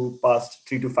 3 to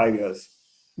 5 years.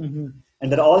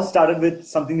 And that all started with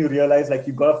something you realize, like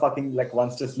you gotta fucking like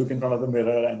once just look in front of the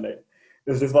mirror and like,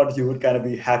 this is what you would kind of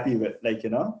be happy with. Like,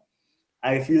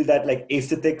 I feel that like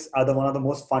aesthetics are one of the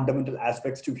most fundamental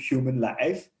aspects to human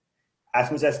life, as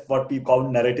much as what we call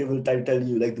narrative will tell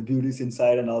you, like the beauty's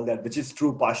inside and all that, which is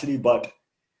true partially, but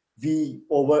we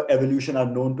over evolution are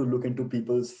known to look into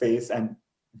people's face and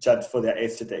judge for their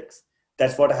aesthetics.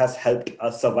 That's what has helped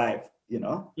us survive,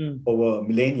 over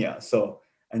millennia. So,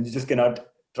 and you just cannot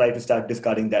try to start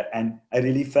discarding that. And I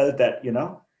really felt that,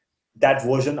 that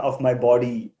version of my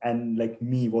body and like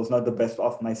me was not the best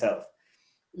of myself.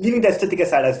 Leaving the aesthetic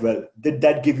aside as well, did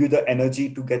that give you the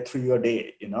energy to get through your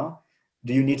day?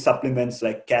 Do you need supplements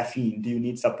like caffeine? Do you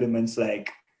need supplements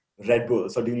like Red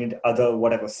Bulls? Or do you need other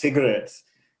whatever cigarettes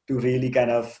to really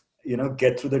kind of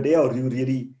get through the day? Or do you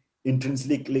really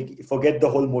intrinsically forget the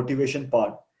whole motivation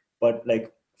part, but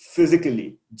like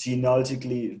physically,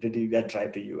 genealogically, did that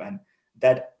drive to you? And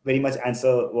that very much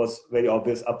answer was very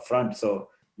obvious up front. So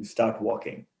you start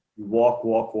walking. You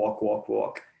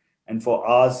walk. And for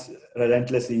hours,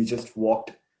 relentlessly, you just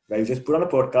walked. Right? You just put on a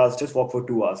podcast, just walk for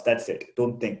 2 hours. That's it.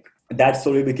 Don't think. That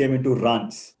slowly became into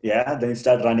runs. Yeah. Then you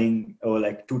start running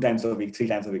like 2 times a week, 3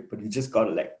 times a week. But you just got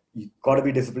to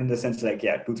be disciplined in the sense like,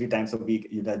 2-3 times a week,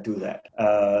 you gotta do that.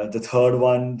 The third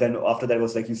one, then after that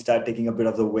was like, you start taking a bit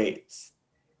of the weights.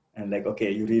 And like,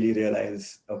 okay, you really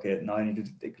realize, okay, now I need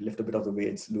to lift a bit of the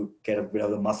weights, get a bit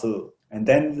of the muscle. And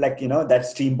then like, that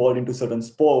streamboard into certain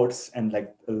sports and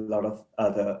like a lot of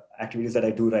other activities that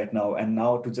I do right now. And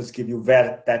now to just give you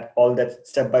where all that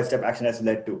step-by-step action has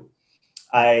led to.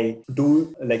 I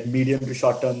do like medium to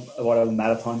short-term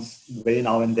marathons very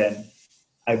now and then.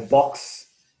 I box,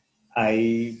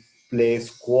 I play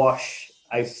squash,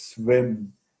 I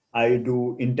swim, I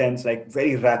do intense, like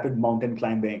very rapid mountain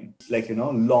climbing, like,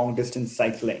 long distance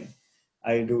cycling.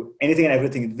 I do anything and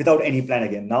everything without any plan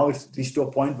again. Now it's reached to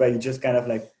a point where you just kind of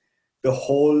like the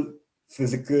whole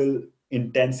physical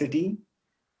intensity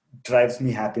drives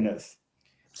me happiness.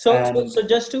 And So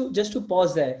just to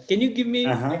pause there, can you give me?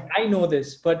 uh-huh. I know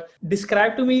this, but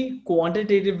describe to me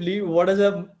quantitatively what is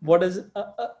a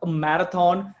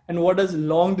marathon and what does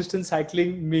long distance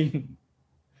cycling mean?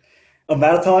 A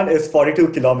marathon is 42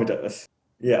 kilometers.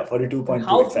 Yeah, And 42.2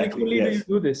 how exactly. frequently do you Yes.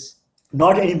 do this?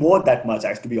 Not anymore that much,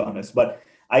 actually, to be honest. But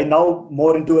I now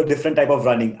more into a different type of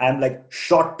running. I'm like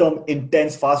short term,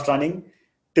 intense, fast running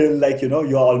till like,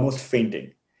 you're almost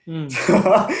fainting. Hmm. So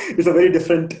it's a very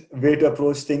different way to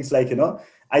approach things. Like,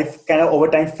 I've kind of over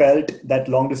time felt that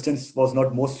long distance was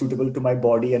not most suitable to my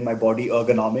body and my body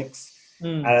ergonomics.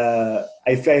 Hmm.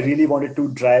 If I really wanted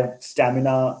to drive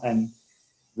stamina and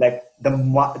like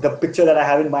the picture that I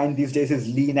have in mind these days is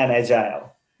lean and agile.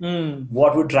 Hmm.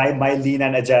 What would drive my lean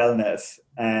and agileness?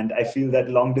 And I feel that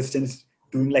long distance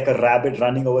doing like a rapid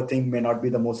running over thing may not be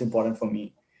the most important for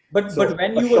me. But So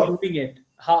when a you were short, doing it,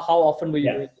 how often were you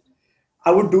yeah, doing it?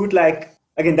 I would do it like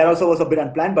again. That also was a bit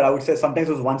unplanned, but I would say sometimes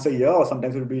it was once a year, or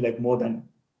sometimes it would be like more than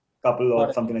couple Got or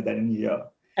it. something like that in a year.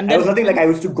 And And it was then nothing like I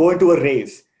used to go into a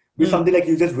race. It was hmm. something like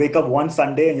you just wake up one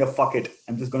Sunday and you're fuck it.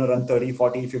 I'm just gonna run 30,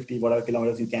 40, 50, whatever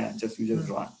kilometers you can. You just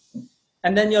Hmm. run.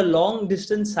 And then your long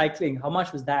distance cycling, how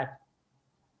much was that?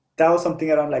 That was something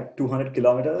around like 200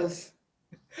 kilometers,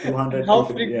 And 200, how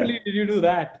 250. Yeah. frequently did you do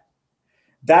that?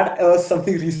 That was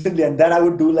something recently, and that I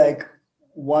would do like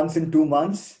once in 2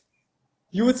 months.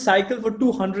 You would cycle for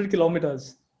 200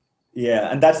 kilometers.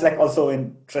 Yeah, and that's like also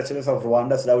in treacherous of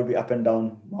Rwanda, so that would be up and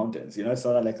down mountains. It's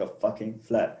not like a fucking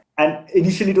flat. And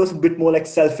initially, it was a bit more like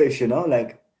selfish.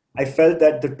 Like I felt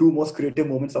that the two most creative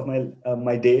moments of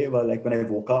my day were like when I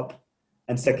woke up,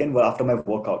 and second were after my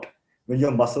workout. When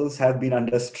your muscles have been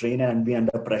under strain and been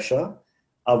under pressure,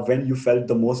 are when you felt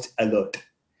the most alert.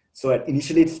 So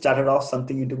initially, it started off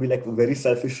something into be like a very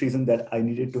selfish reason that I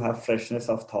needed to have freshness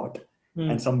of thought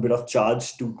and Hmm. some bit of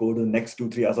charge to go to the next 2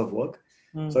 3 hours of work.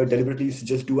 Hmm. So I deliberately used to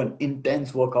just do an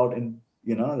intense workout and,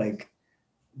 like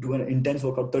do an intense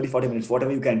workout 30 40 minutes,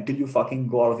 whatever you can, till you fucking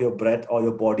go out of your breath or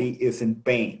your body is in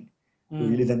pain. To Hmm.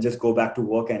 really then just go back to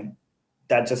work. And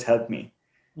that just helped me.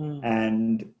 Hmm.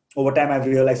 And over time, I've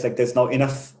realized like there's now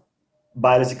enough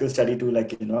biological study to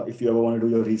like, if you ever want to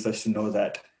do your research to know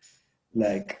that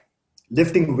like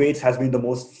lifting weights has been the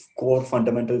most core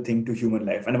fundamental thing to human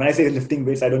life. And when I say lifting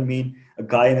weights, I don't mean a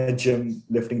guy in a gym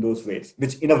lifting those weights,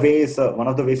 which in a way is one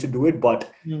of the ways to do it. But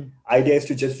Hmm. idea is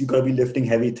to just, you gotta be lifting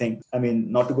heavy things. I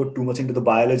mean, not to go too much into the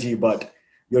biology, but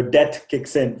your death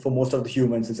kicks in for most of the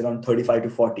humans. It's around 35 to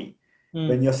 40. Hmm.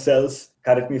 When your cells,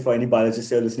 correct me for any biologists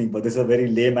who are listening, but this is a very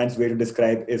layman's way to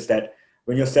describe is that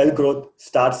when your cell growth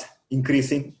starts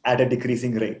increasing at a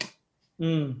decreasing rate.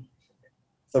 Hmm.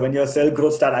 So when your cell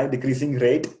growth start at a decreasing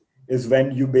rate is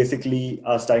when you basically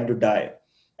are starting to die.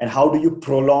 And how do you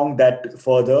prolong that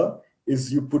further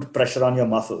is you put pressure on your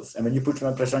muscles. And when you put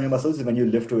pressure on your muscles is when you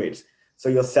lift weights. So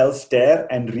your cells tear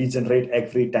and regenerate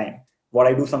every time. What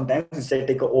I do sometimes is I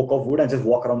take a oak of wood and just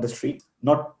walk around the street.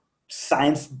 Not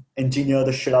science engineer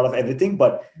the shit out of everything,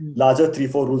 but Hmm. larger 3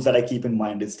 4 rules that I keep in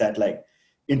mind is that like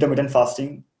intermittent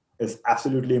fasting is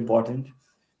absolutely important.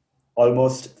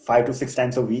 Almost 5 to 6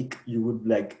 times a week you would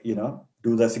like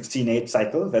do the 16-8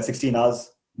 cycle where 16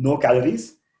 hours no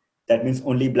calories. That means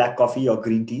only black coffee or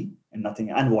green tea and nothing,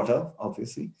 and water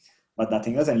obviously, but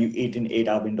nothing else. And you eat in 8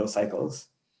 hour window cycles.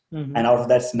 Hmm. And out of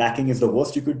that, snacking is the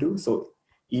worst you could do. So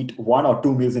eat 1 or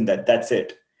 2 meals in that's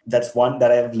it. That's one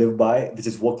that I have lived by, which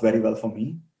has worked very well for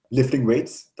me. Lifting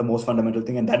weights, the most fundamental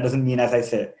thing. And that doesn't mean, as I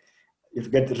said, if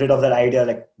you get rid of that idea,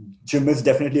 like gym is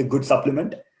definitely a good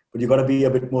supplement, but you got to be a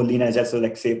bit more lean agile. So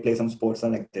like say play some sports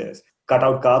and like this, cut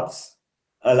out carbs.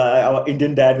 Like our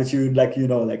Indian diet, which you like,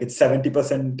 like it's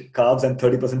 70% carbs and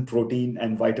 30% protein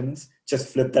and vitamins. Just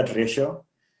flip that ratio,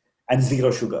 and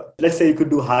zero sugar. Let's say you could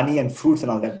do honey and fruits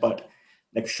and all that, but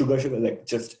like sugar, like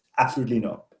just absolutely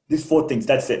no. These 4 things,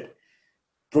 that's it.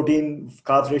 Protein,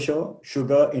 carbs ratio,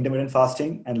 sugar, intermittent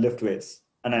fasting, and lift weights.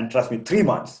 And then trust me, 3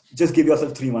 months. Just give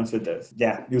yourself 3 months with this.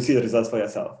 Yeah, you'll see the results for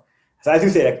yourself. So as you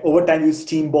say, like over time, you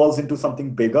steam balls into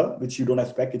something bigger, which you don't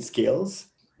expect. It scales.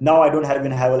 Now I don't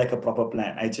even have like a proper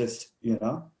plan. I just,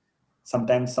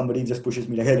 sometimes somebody just pushes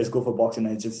me like, hey, let's go for boxing.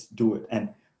 I just do it. And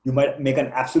you might make an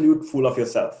absolute fool of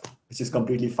yourself, which is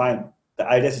completely fine. The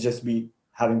idea is to just be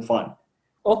having fun.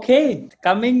 Okay,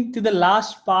 coming to the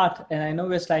last part, and I know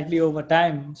we're slightly over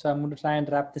time, so I'm going to try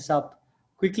and wrap this up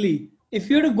quickly. If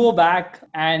you were to go back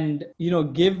and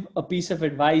give a piece of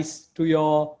advice to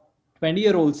your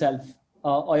 20-year-old self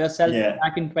or yourself Yeah.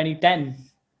 back in 2010,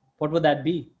 what would that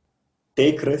be?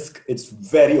 Take risk. It's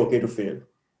very okay to fail.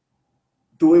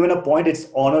 To even a point, it's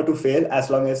honor to fail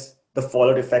as long as the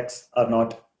followed effects are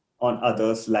not on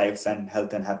others' lives and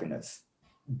health and happiness.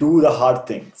 Do the hard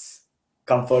things.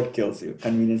 Comfort kills you.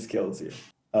 Convenience kills you.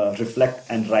 Reflect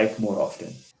and write more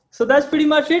often. So that's pretty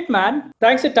much it, man.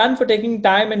 Thanks a ton for taking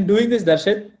time and doing this,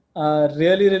 Darshit.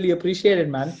 Really, really appreciate it,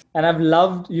 man. And I've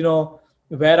loved,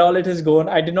 where all it has gone.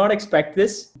 I did not expect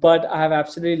this, but I have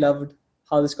absolutely loved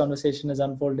how this conversation has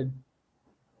unfolded.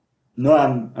 No,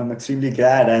 I'm extremely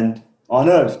glad and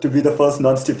honored to be the first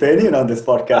non-Stephanian on this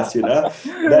podcast.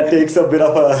 That takes a bit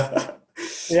of a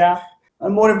Yeah.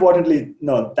 And more importantly,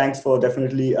 no, thanks for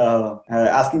definitely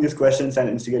asking these questions and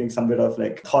instigating some bit of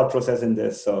like thought process in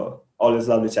this. So always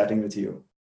lovely chatting with you.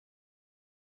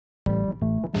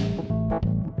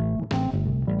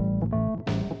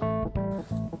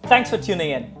 Thanks for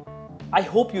tuning in. I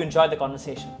hope you enjoyed the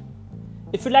conversation.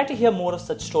 If you'd like to hear more of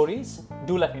such stories,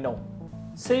 do let me know.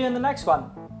 See you in the next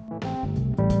one.